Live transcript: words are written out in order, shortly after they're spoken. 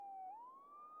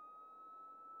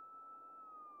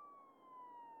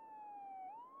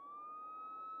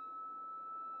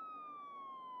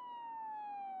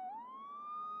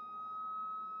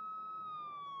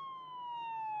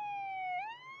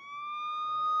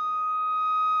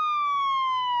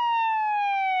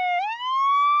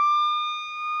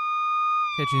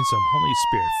catching some Holy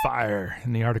Spirit fire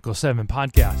in the Article 7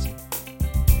 podcast.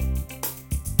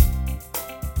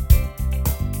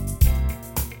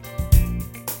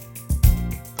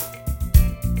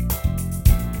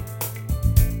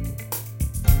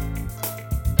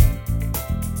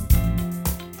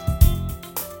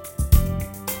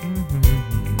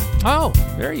 Oh,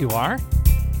 there you are.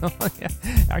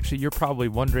 Actually, you're probably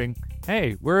wondering,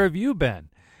 hey, where have you been?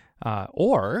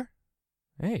 Or,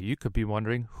 hey, you could be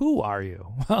wondering, who are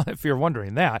you? Well, if you're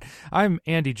wondering that, I'm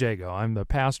Andy Jago. I'm the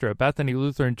pastor at Bethany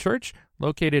Lutheran Church,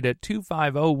 located at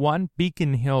 2501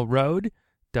 Beacon Hill Road,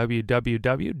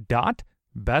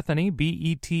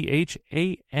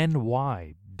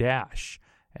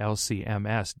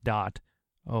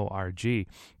 www.bethany-lcms.org.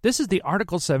 This is the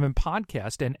Article 7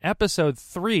 podcast and episode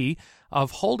 3 of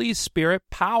Holy Spirit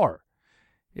Power.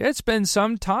 It's been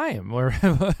some time where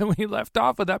we left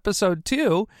off with episode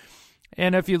 2,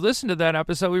 and if you listen to that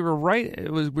episode,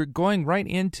 we're going right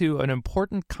into an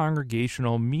important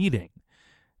congregational meeting.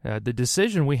 The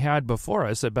decision we had before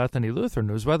us at Bethany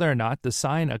Lutheran was whether or not to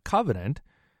sign a covenant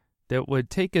that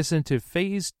would take us into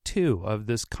phase 2 of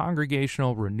this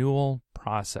congregational renewal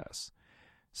process.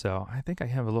 So I think I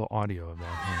have a little audio of that.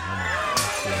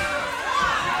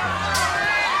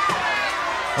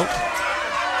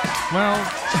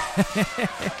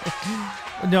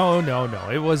 No,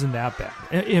 it wasn't that bad.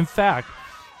 In fact,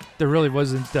 there really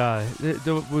wasn't.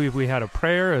 We had a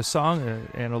prayer, a song,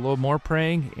 and a little more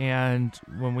praying, and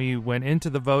when we went into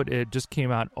the vote, it just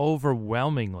came out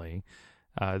overwhelmingly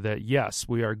that yes,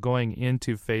 we are going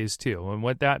into phase 2. And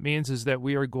what that means is that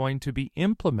we are going to be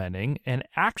implementing an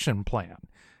action plan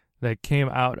that came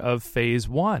out of phase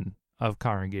 1 of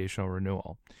congregational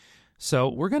renewal. So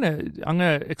I'm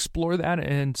gonna explore that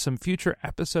in some future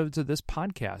episodes of this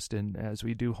podcast. And as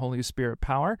we do Holy Spirit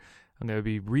Power, I'm going to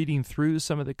be reading through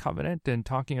some of the covenant and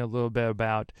talking a little bit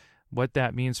about what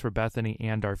that means for Bethany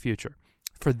and our future.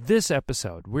 For this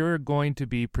episode, we're going to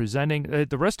be presenting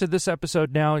the rest of this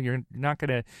episode. Now you're not going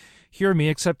to hear me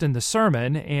except in the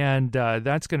sermon, and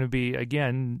that's going to be,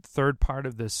 again, third part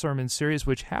of the sermon series,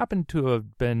 which happened to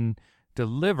have been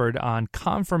delivered on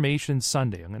Confirmation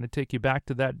Sunday. I'm going to take you back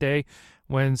to that day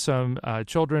when some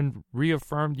children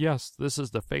reaffirmed, yes, this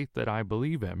is the faith that I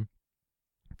believe in.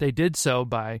 They did so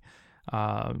by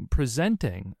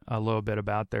presenting a little bit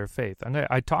about their faith.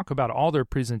 I talk about all their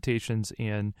presentations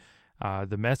in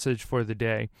the message for the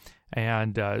day.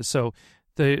 And so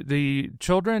the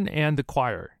children and the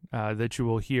choir that you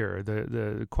will hear,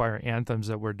 the choir anthems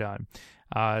that were done.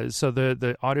 So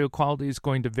the audio quality is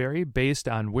going to vary based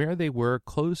on where they were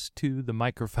close to the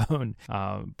microphone.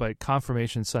 But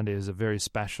Confirmation Sunday is a very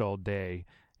special day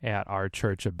at our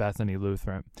church of Bethany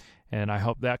Lutheran. And I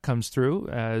hope that comes through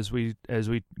as we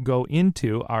go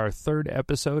into our third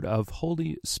episode of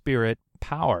Holy Spirit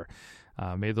Power.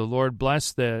 May the Lord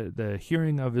bless the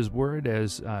hearing of His Word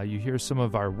as you hear some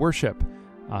of our worship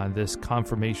on this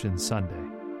Confirmation Sunday.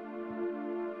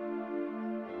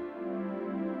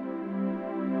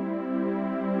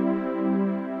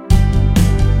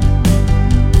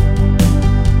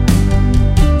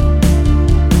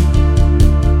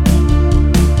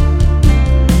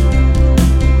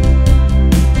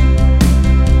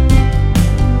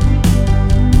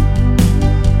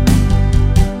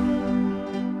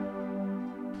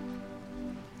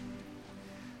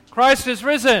 Christ is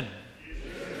risen.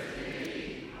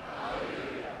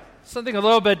 Something a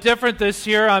little bit different this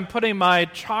year. I'm putting my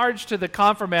charge to the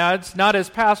confirmads, not as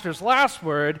pastor's last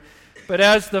word, but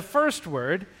as the first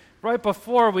word, right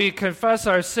before we confess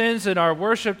our sins in our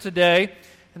worship today.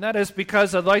 And that is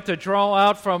because I'd like to draw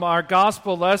out from our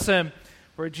gospel lesson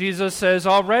where Jesus says,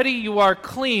 already you are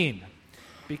clean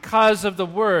because of the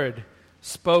word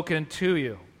spoken to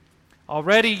you.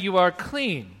 Already you are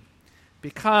clean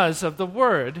because of the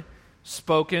word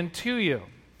spoken to you.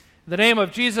 In the name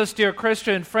of Jesus, dear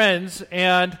Christian friends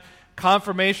and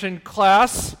confirmation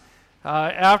class,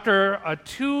 after a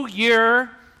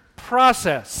 2-year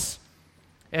process,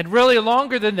 and really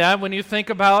longer than that when you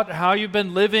think about how you've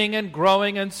been living and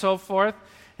growing and so forth,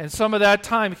 and some of that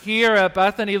time here at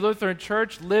Bethany Lutheran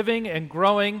Church, living and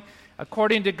growing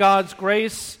according to God's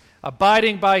grace,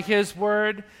 abiding by His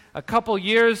Word, a couple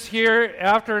years here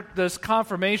after this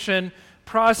confirmation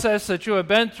process that you have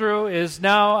been through is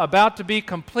now about to be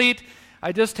complete.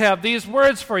 I just have these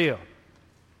words for you.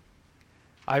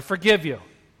 I forgive you.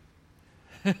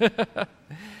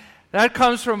 That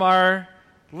comes from our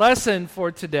lesson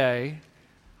for today.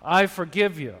 I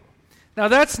forgive you. Now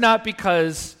that's not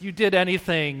because you did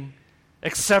anything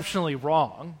exceptionally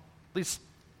wrong, at least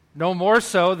no more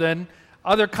so than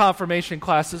other confirmation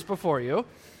classes before you.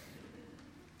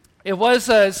 It was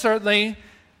certainly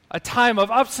a time of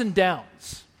ups and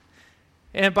downs.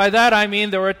 And by that I mean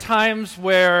there were times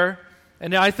where,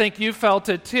 and I think you felt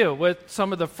it too, with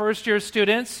some of the first-year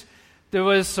students, there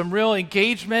was some real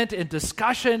engagement and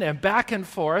discussion and back and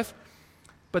forth.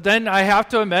 But then I have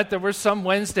to admit there were some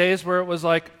Wednesdays where it was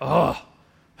like, oh.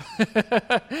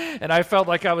 And I felt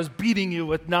like I was beating you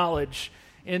with knowledge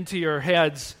into your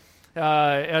heads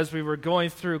as we were going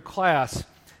through class.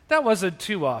 That wasn't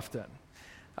too often.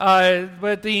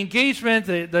 But the engagement,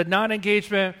 the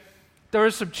non-engagement, there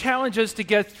were some challenges to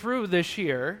get through this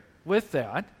year with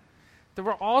that. There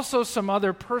were also some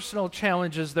other personal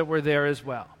challenges that were there as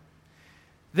well.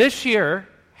 This year,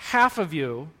 half of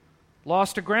you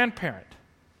lost a grandparent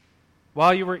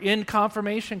while you were in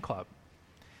confirmation club.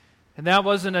 And that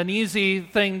wasn't an easy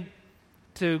thing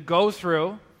to go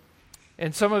through.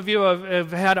 And some of you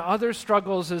have had other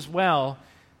struggles as well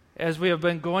as we have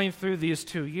been going through these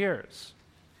 2 years.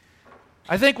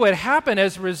 I think what happened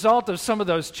as a result of some of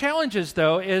those challenges,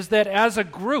 though, is that as a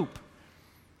group,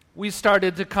 we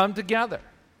started to come together.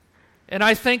 And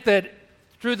I think that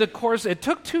through the course, it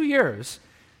took 2 years,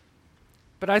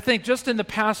 but I think just in the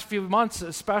past few months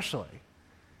especially,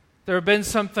 there have been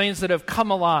some things that have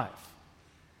come alive.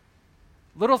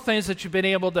 Little things that you've been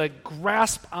able to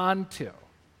grasp onto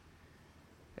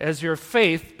as your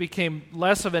faith became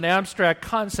less of an abstract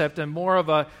concept and more of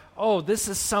a, oh, this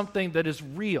is something that is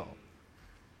real.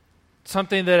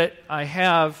 Something that I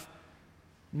have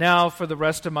now for the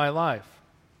rest of my life.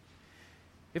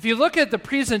 If you look at the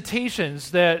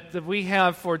presentations that we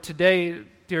have for today,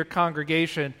 dear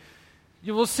congregation,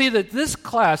 you will see that this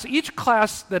class, each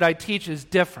class that I teach is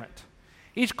different.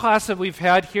 Each class that we've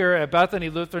had here at Bethany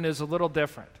Lutheran is a little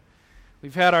different.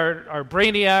 We've had our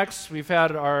brainiacs, we've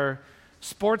had our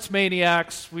sports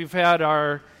maniacs, we've had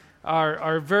our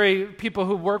very people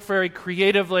who work very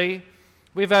creatively.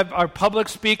 We've had our public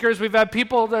speakers, we've had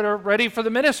people that are ready for the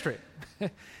ministry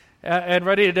and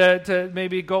ready to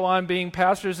maybe go on being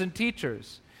pastors and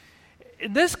teachers.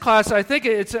 In this class, I think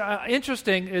it's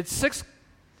interesting. It's 6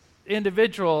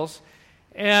 individuals,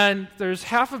 and there's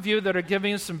half of you that are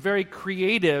giving some very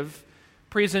creative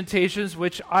presentations,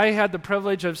 which I had the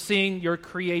privilege of seeing your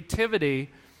creativity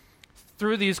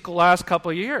through these last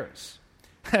couple of years.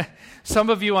 Some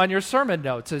of you on your sermon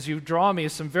notes as you draw me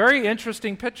some very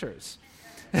interesting pictures.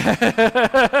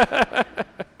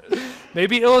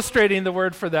 Maybe illustrating the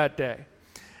word for that day.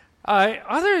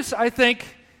 Others, I think,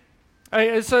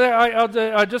 you'll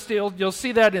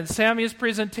see that in Sammy's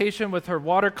presentation with her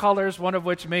watercolors, one of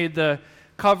which made the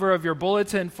cover of your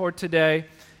bulletin for today.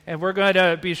 And we're going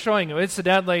to be showing you.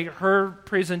 Incidentally, her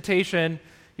presentation,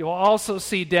 you'll also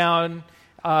see down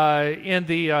in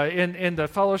the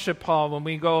fellowship hall when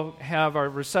we go have our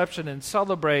reception and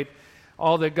celebrate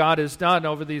all that God has done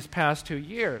over these past 2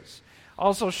 years.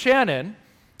 Also, Shannon,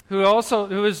 who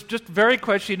is just very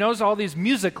quick, she knows all these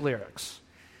music lyrics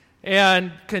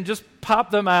and can just pop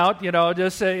them out,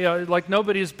 just say, like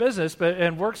nobody's business,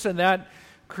 and works in that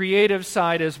creative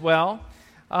side as well.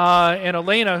 And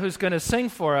Elena, who's going to sing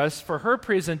for us for her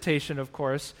presentation, of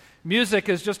course. Music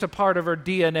is just a part of her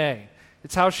DNA.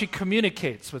 It's how she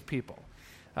communicates with people.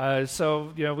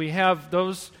 So we have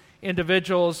those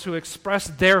individuals who express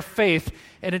their faith,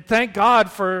 and thank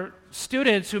God for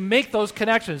students who make those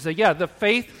connections. That, the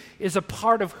faith is a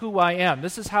part of who I am.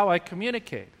 This is how I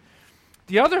communicate.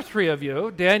 The other 3 of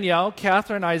you, Danielle,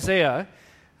 Catherine, Isaiah,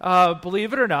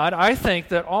 believe it or not, I think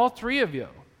that all 3 of you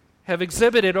have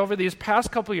exhibited over these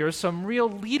past couple years some real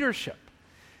leadership.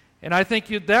 And I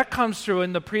think that comes through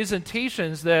in the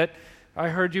presentations that I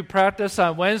heard you practice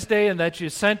on Wednesday and that you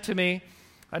sent to me.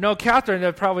 I know, Catherine,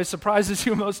 that probably surprises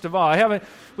you most of all.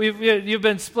 You've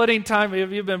been splitting time.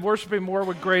 You've been worshiping more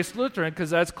with Grace Lutheran because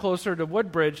that's closer to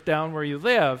Woodbridge down where you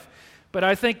live. But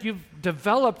I think you've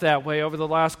developed that way over the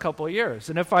last couple of years.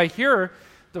 And if I hear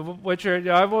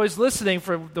I'm always listening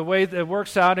for the way that it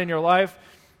works out in your life,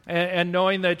 and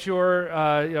knowing that you're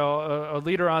a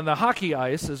leader on the hockey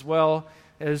ice as well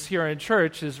as here in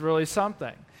church is really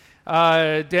something.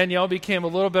 Danielle became a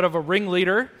little bit of a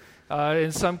ringleader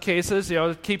in some cases,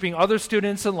 keeping other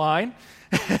students in line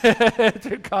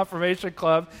through confirmation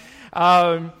club.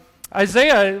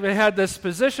 Isaiah had this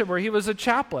position where he was a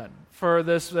chaplain for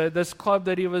this club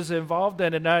that he was involved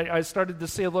in, and I started to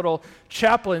see a little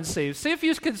chaplaincy. See if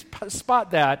you can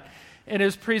spot that in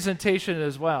his presentation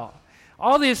as well.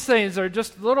 All these things are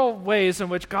just little ways in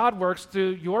which God works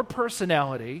through your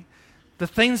personality, the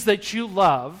things that you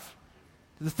love,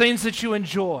 the things that you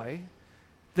enjoy,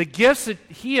 the gifts that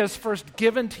He has first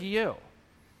given to you.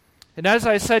 And as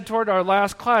I said toward our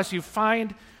last class, you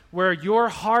find where your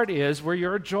heart is, where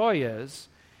your joy is,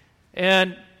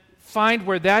 and find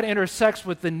where that intersects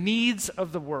with the needs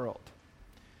of the world.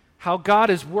 How God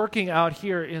is working out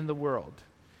here in the world.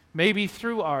 Maybe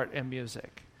through art and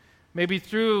music. Maybe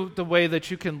through the way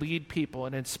that you can lead people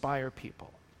and inspire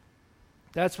people.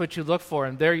 That's what you look for,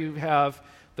 and there you have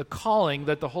the calling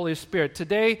that the Holy Spirit.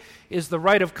 Today is the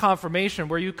rite of confirmation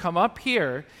where you come up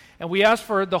here and we ask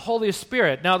for the Holy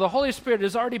Spirit. Now, the Holy Spirit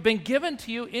has already been given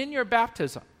to you in your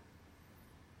baptism.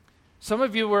 Some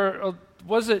of you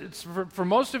for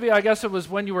most of you, I guess it was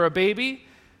when you were a baby.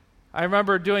 I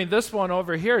remember doing this one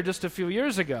over here just a few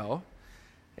years ago,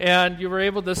 and you were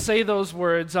able to say those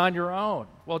words on your own.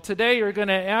 Well, today you're going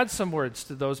to add some words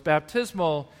to those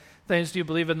baptismal things. Do you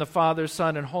believe in the Father,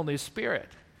 Son, and Holy Spirit?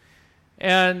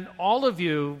 And all of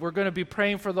you, we're going to be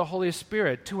praying for the Holy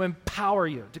Spirit to empower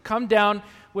you, to come down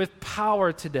with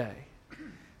power today.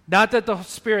 Not that the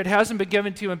Spirit hasn't been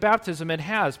given to you in baptism, it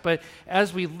has, but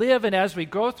as we live and as we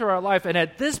go through our life, and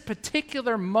at this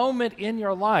particular moment in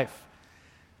your life,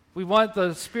 we want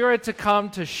the Spirit to come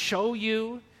to show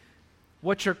you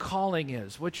what your calling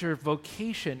is, what your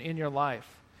vocation in your life,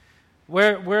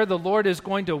 where the Lord is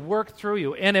going to work through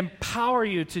you and empower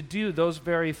you to do those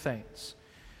very things.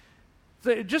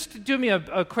 Just do me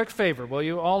a quick favor, will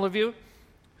you, all of you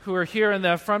who are here in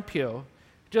that front pew,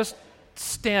 just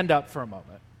stand up for a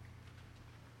moment.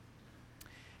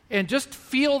 And just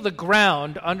feel the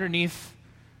ground underneath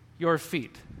your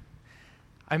feet.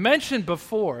 I mentioned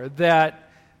before that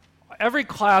every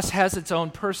class has its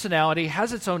own personality,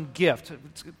 has its own gift.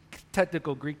 It's a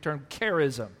technical Greek term,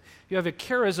 charism. You have a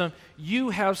charism,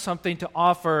 you have something to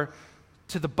offer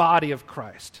to the body of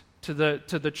Christ, to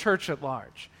the church at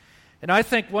large. And I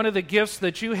think one of the gifts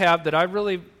that you have that I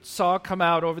really saw come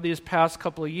out over these past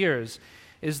couple of years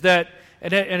is that,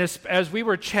 as we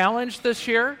were challenged this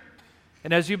year,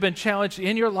 and as you've been challenged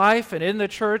in your life and in the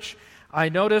church, I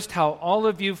noticed how all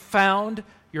of you found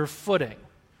your footing.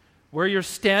 Where you're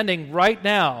standing right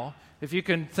now, if you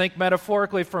can think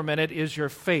metaphorically for a minute, is your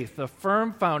faith, the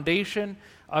firm foundation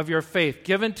of your faith,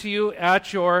 given to you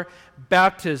at your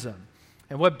baptism.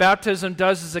 And what baptism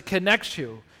does is it connects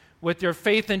you with your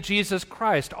faith in Jesus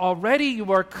Christ. Already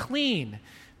you are clean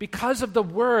because of the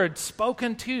word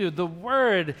spoken to you. The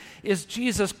word is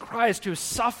Jesus Christ who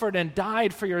suffered and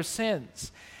died for your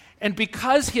sins. And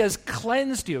because he has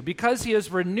cleansed you, because he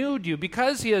has renewed you,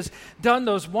 because he has done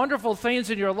those wonderful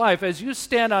things in your life, as you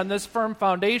stand on this firm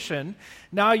foundation,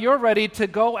 now you're ready to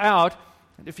go out.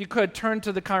 If you could, turn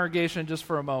to the congregation just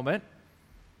for a moment.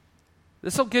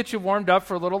 This will get you warmed up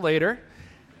for a little later.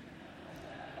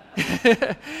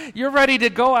 You're ready to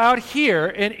go out here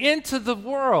and into the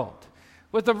world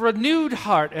with a renewed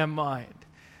heart and mind,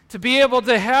 to be able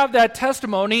to have that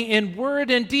testimony in word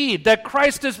and deed that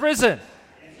Christ is risen.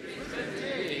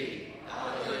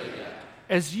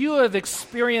 As you have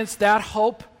experienced that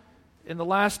hope in the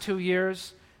last 2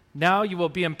 years, now you will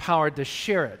be empowered to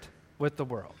share it with the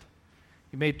world.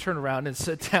 You may turn around and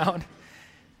sit down.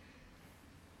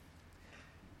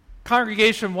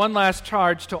 Congregation, one last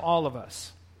charge to all of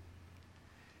us.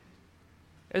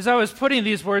 As I was putting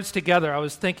these words together, I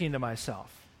was thinking to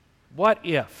myself, what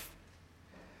if?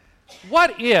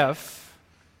 What if,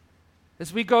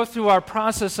 as we go through our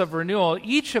process of renewal,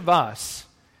 each of us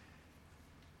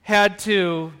had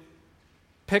to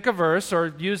pick a verse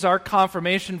or use our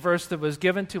confirmation verse that was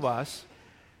given to us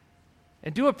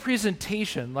and do a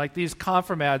presentation like these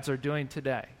confirmads are doing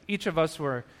today? Each of us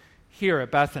were here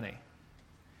at Bethany.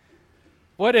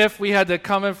 What if we had to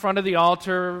come in front of the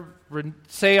altar,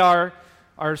 say our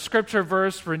scripture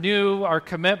verse, renew our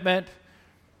commitment,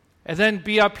 and then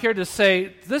be up here to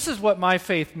say, this is what my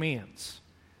faith means.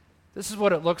 This is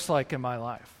what it looks like in my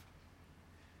life.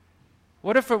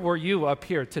 What if it were you up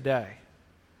here today?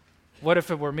 What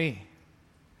if it were me?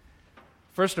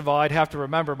 First of all, I'd have to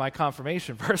remember my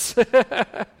confirmation verse,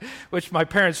 which my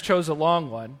parents chose a long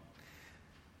one.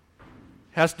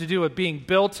 Has to do with being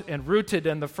built and rooted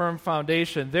in the firm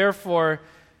foundation. Therefore,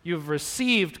 you've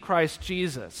received Christ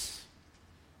Jesus.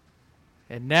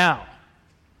 And now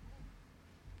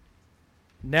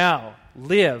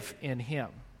live in him.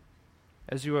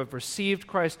 As you have received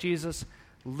Christ Jesus,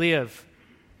 live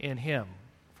in him,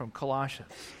 from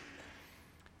Colossians.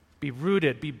 Be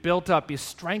rooted, be built up, be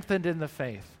strengthened in the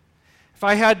faith. If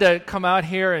I had to come out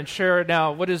here and share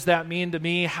now, what does that mean to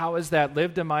me? How has that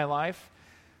lived in my life?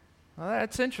 Well,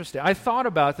 that's interesting. I thought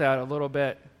about that a little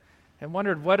bit and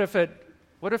wondered, what if it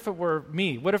were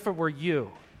me? What if it were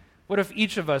you? What if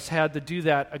each of us had to do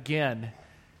that again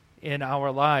in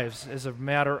our lives as a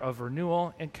matter of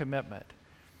renewal and commitment?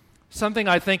 Something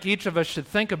I think each of us should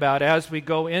think about as we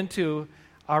go into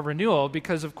our renewal,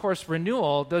 because of course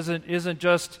renewal isn't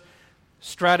just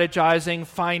strategizing,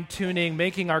 fine-tuning,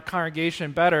 making our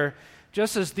congregation better,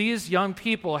 just as these young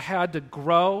people had to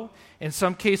grow, in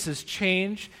some cases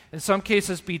change, in some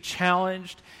cases be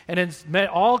challenged, and in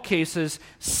all cases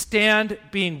stand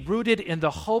being rooted in the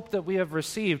hope that we have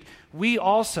received, we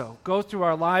also go through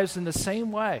our lives in the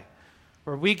same way.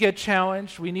 Where we get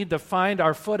challenged, we need to find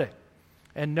our footing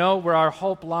and know where our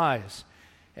hope lies.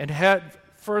 And head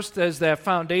first as that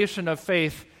foundation of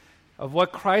faith of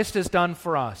what Christ has done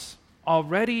for us.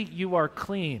 Already you are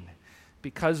clean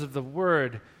because of the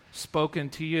word spoken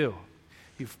to you.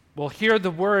 You will hear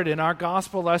the word in our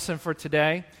gospel lesson for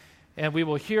today, and we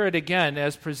will hear it again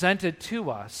as presented to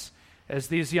us as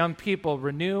these young people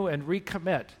renew and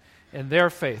recommit in their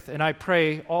faith. And I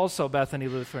pray also, Bethany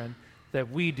Lutheran, that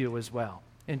we do as well.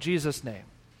 In Jesus' name,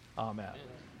 amen.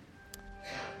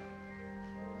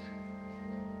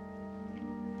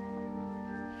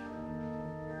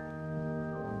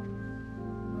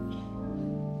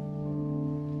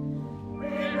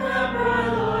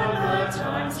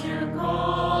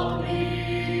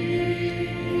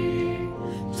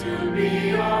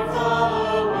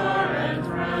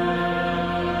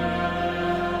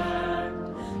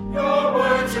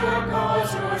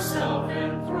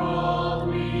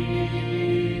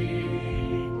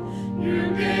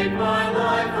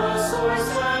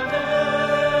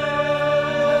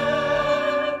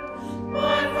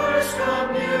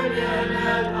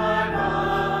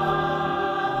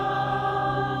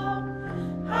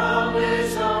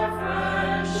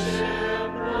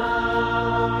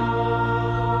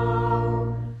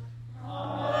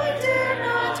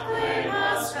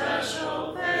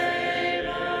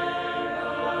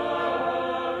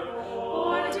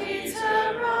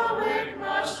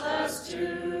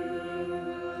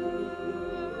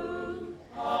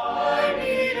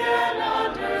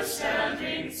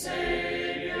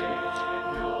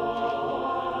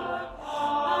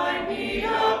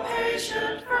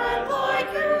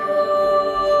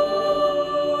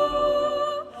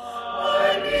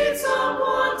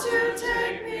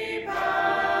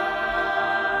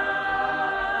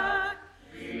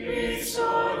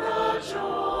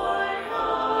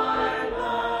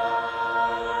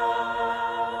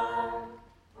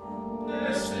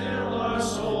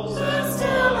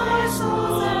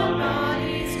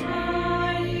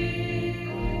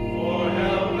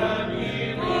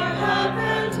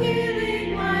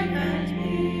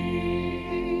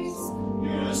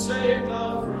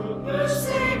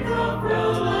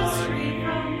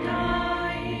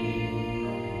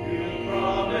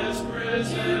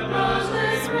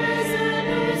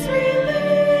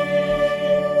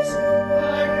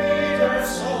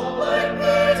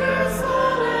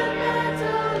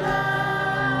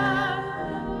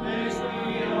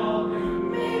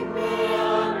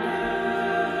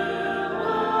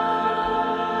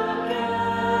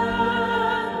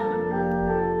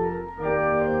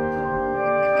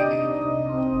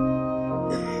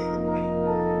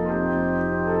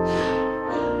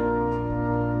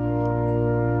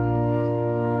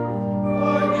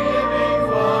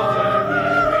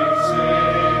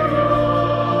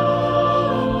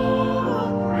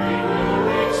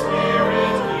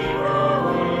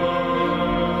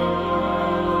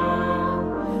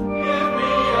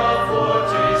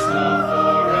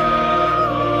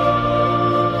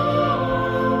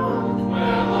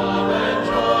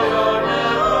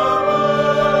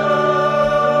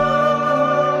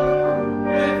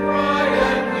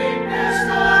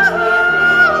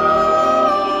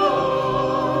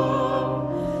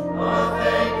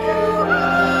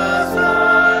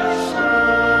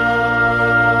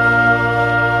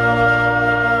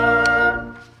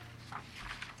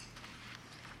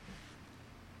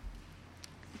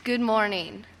 Good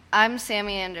morning. I'm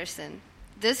Sammy Anderson.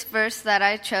 This verse that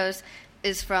I chose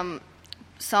is from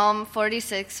Psalm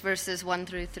 46, verses 1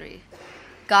 through 3.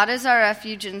 God is our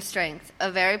refuge and strength, a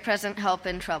very present help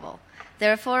in trouble.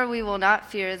 Therefore we will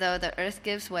not fear, though the earth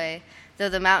gives way, though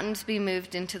the mountains be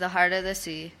moved into the heart of the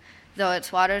sea, though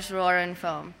its waters roar and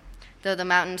foam, though the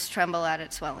mountains tremble at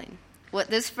its swelling. What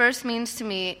this verse means to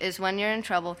me is when you're in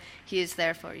trouble, he is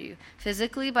there for you.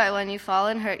 Physically, by when you fall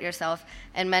and hurt yourself,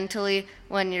 and mentally,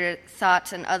 when your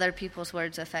thoughts and other people's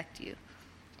words affect you.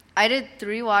 I did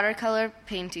 3 watercolor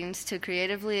paintings to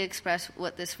creatively express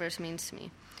what this verse means to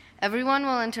me. Everyone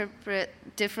will interpret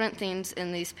different things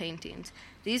in these paintings.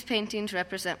 These paintings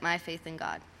represent my faith in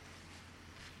God.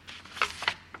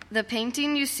 The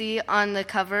painting you see on the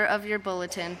cover of your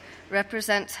bulletin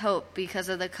represents hope because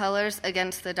of the colors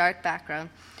against the dark background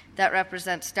that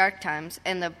represents dark times,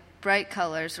 and the bright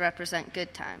colors represent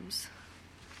good times.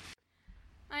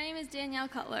 My name is Danielle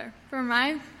Cutler. For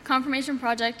my confirmation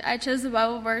project, I chose the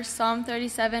Bible verse Psalm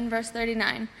 37, verse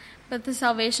 39. But the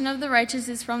salvation of the righteous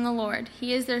is from the Lord.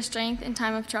 He is their strength in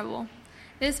time of trouble.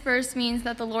 This verse means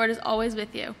that the Lord is always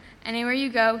with you. Anywhere you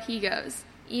go, he goes.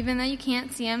 Even though you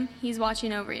can't see him, he's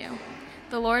watching over you.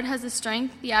 The Lord has a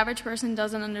strength the average person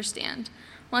doesn't understand.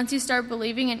 Once you start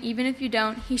believing, and even if you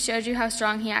don't, he shows you how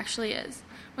strong he actually is.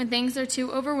 When things are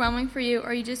too overwhelming for you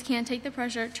or you just can't take the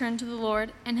pressure, turn to the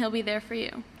Lord and he'll be there for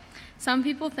you. Some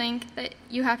people think that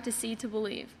you have to see to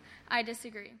believe. I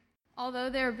disagree.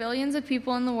 Although there are billions of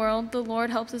people in the world, the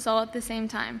Lord helps us all at the same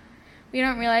time. We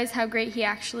don't realize how great he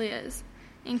actually is.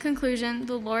 In conclusion,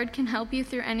 the Lord can help you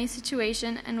through any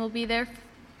situation and will be there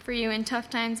for you in tough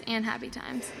times and happy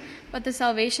times. But the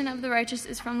salvation of the righteous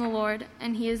is from the Lord,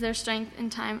 and he is their strength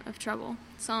in time of trouble.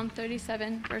 Psalm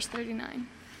 37, verse 39.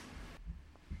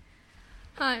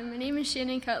 Hi, my name is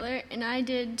Shannon Cutler, and I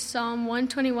did Psalm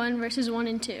 121, verses 1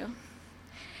 and 2.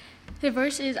 The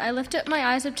verse is, I lift up my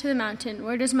eyes up to the mountain.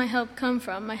 Where does my help come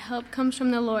from? My help comes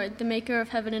from the Lord, the maker of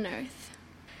heaven and earth.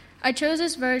 I chose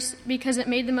this verse because it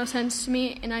made the most sense to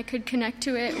me, and I could connect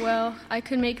to it well. I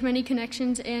could make many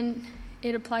connections, and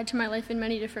it applied to my life in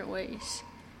many different ways.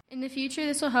 In the future,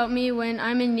 this will help me when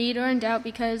I'm in need or in doubt,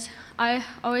 because I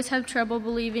always have trouble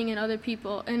believing in other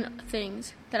people and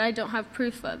things that I don't have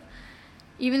proof of.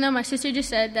 Even though my sister just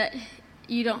said that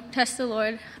you don't test the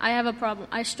Lord, I have a problem.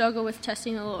 I struggle with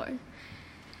testing the Lord.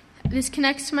 This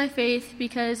connects to my faith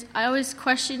because I always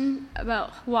question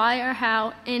about why or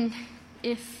how, and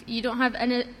if you don't have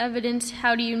any evidence,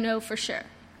 how do you know for sure?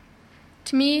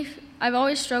 To me, I've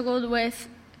always struggled with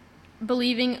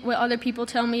believing what other people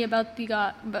tell me about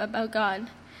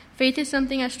God. Faith is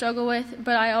something I struggle with,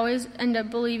 but I always end up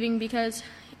believing because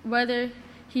whether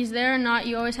he's there or not,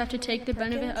 you always have to take the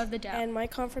benefit of the doubt. And my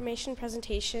confirmation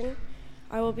presentation,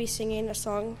 I will be singing a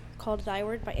song called Thy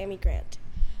Word by Amy Grant.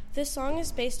 This song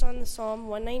is based on the Psalm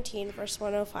 119, verse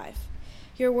 105.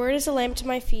 Your word is a lamp to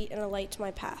my feet and a light to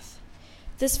my path.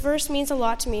 This verse means a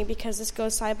lot to me because this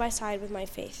goes side by side with my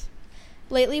faith.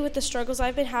 Lately, with the struggles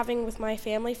I've been having with my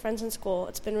family, friends, and school,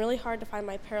 it's been really hard to find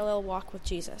my parallel walk with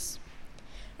Jesus.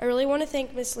 I really want to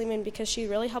thank Miss Lehman because she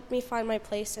really helped me find my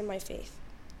place in my faith.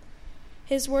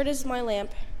 His word is my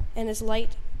lamp, and his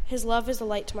love is the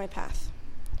light to my path.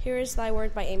 Here is Thy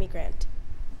Word by Amy Grant.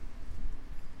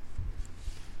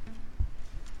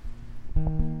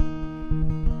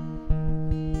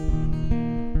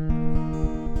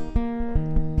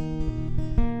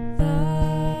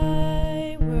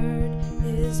 Thy word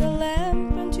is a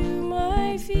lamp unto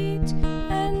my feet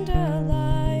and a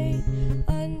light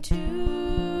unto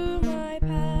my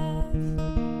path.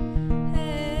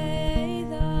 Hey,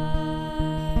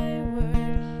 thy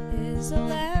word is a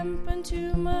lamp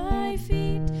unto my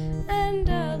feet and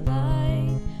a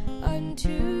light unto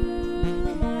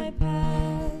my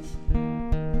path.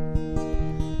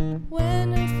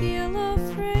 When I feel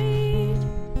afraid,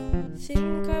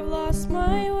 think I've lost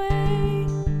my way,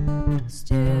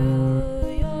 still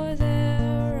you're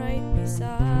there right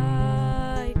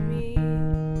beside me,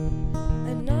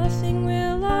 and nothing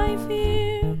will I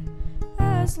fear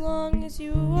as long as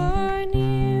you are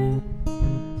near.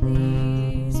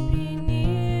 Please be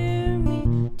near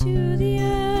me to the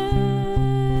end.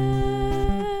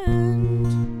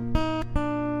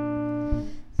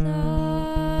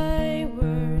 Thy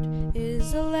word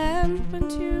is a lamp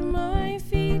unto my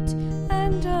feet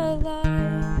and a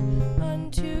light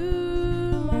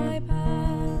unto my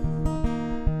path.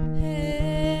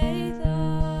 Hey,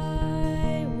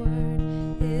 thy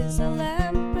word is a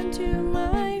lamp unto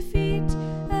my feet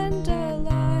and a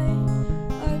light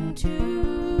unto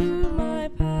my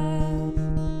path.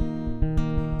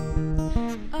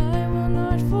 I will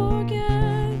not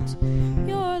forget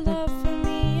your love for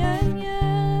me, and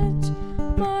yet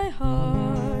my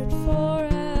heart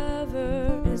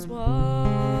forever is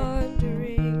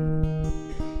wandering.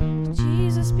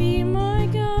 Jesus, be my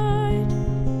guide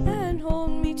and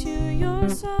hold me to your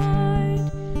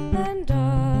side, and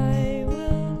I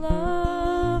will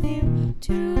love you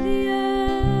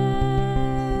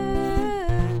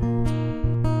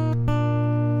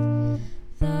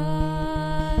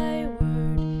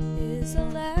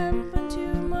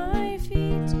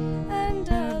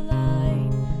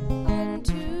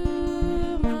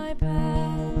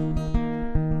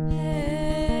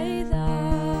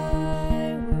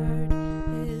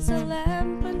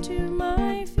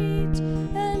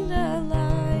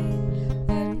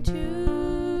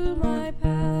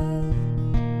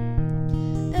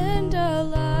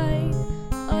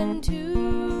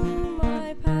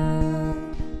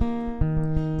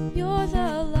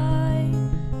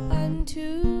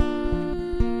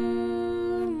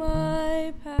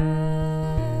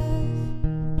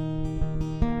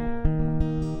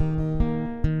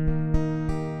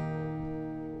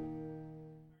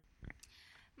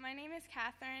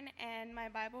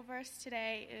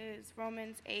today is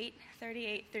Romans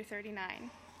 8:38 through 39.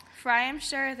 For I am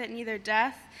sure that neither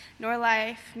death, nor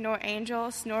life, nor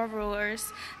angels, nor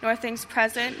rulers, nor things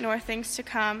present, nor things to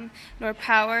come, nor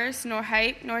powers, nor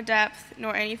height, nor depth,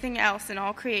 nor anything else in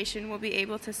all creation will be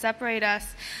able to separate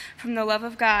us from the love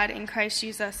of God in Christ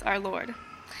Jesus our Lord.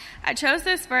 I chose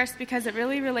this verse because it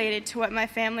really related to what my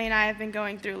family and I have been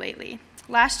going through lately.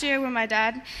 Last year, when my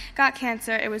dad got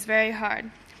cancer, it was very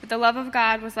hard, but the love of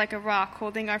God was like a rock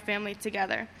holding our family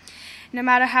together. No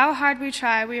matter how hard we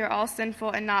try, we are all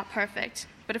sinful and not perfect.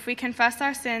 But if we confess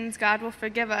our sins, God will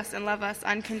forgive us and love us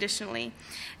unconditionally.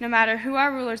 No matter who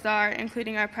our rulers are,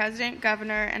 including our president,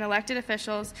 governor, and elected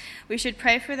officials, we should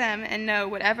pray for them and know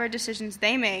whatever decisions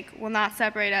they make will not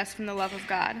separate us from the love of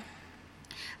God.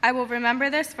 I will remember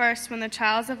this verse when the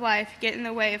trials of life get in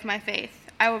the way of my faith.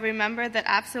 I will remember that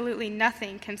absolutely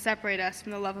nothing can separate us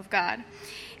from the love of God.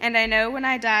 And I know when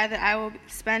I die that I will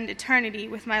spend eternity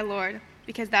with my Lord,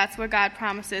 because that's what God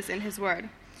promises in his word.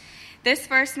 This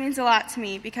verse means a lot to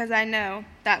me because I know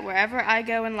that wherever I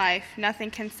go in life,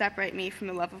 nothing can separate me from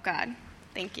the love of God.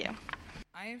 Thank you.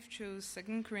 I have chose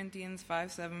 2 Corinthians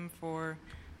 5:7 for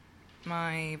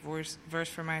my verse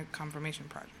for my confirmation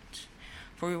project.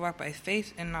 For we walk by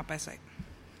faith and not by sight.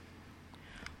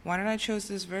 Why did I choose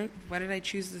this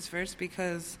verse?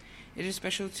 Because it is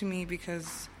special to me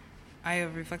because I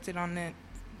have reflected on it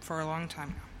for a long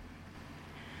time now.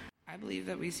 I believe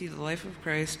that we see the life of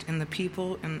Christ in the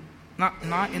people, and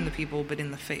not in the people, but in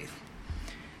the faith.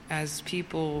 As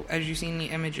people, as you see in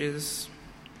the images,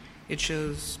 it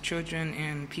shows children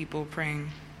and people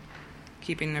praying,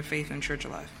 keeping their faith in church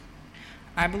alive.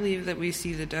 I believe that we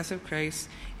see the death of Christ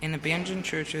in abandoned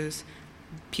churches,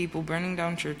 people burning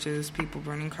down churches, people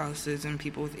burning crosses, and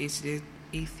people with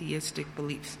atheistic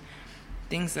beliefs,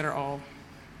 things that are all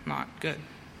not good.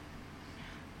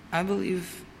 I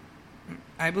believe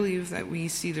that we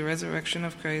see the resurrection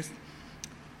of Christ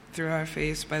through our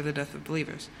faith by the death of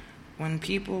believers. When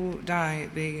people die,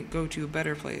 they go to a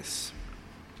better place.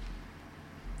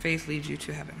 Faith leads you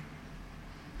to heaven.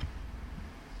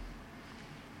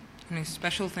 And a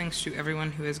special thanks to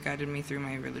everyone who has guided me through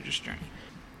my religious journey.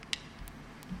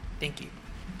 Thank you.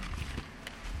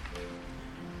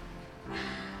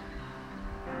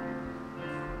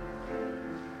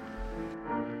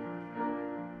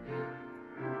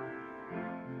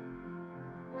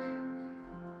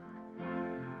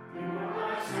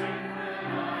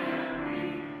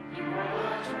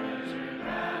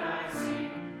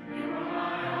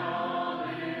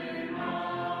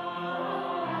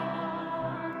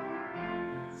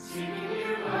 Singing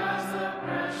you as the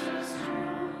precious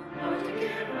jewel, Lord, to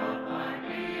give up my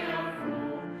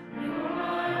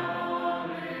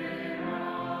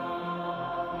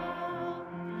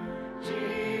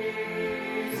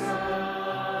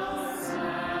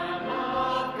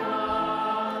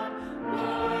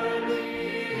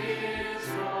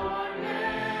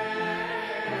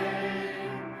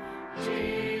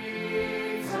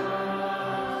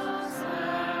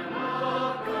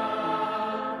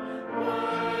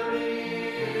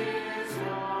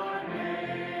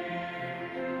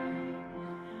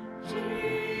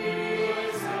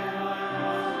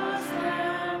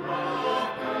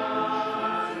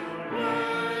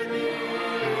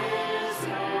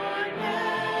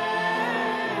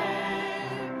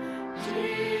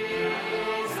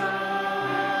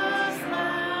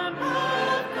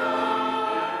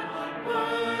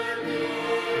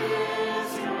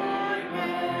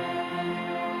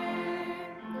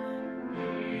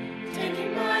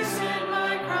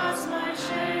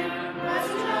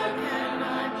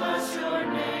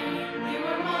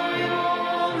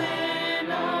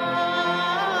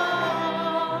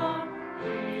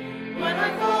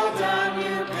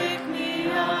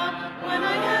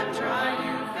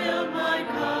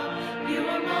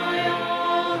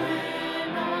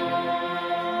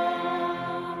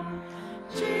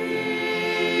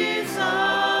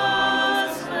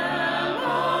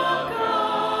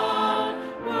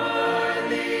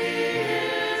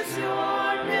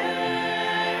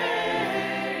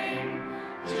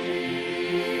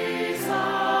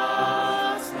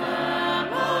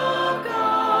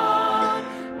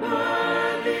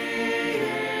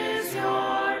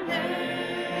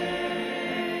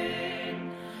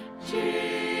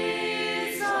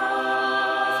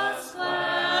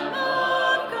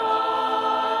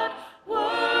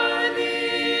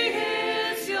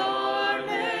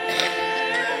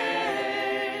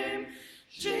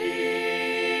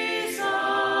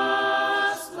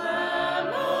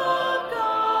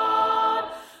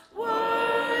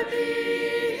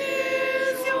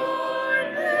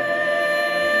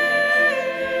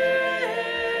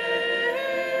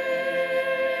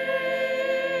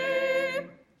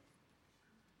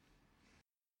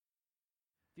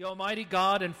The Almighty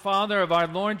God and Father of our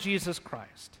Lord Jesus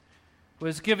Christ, who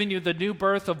has given you the new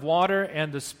birth of water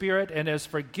and the Spirit and has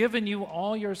forgiven you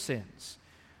all your sins,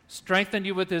 strengthen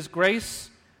you with his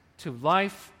grace to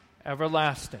life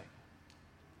everlasting.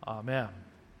 Amen.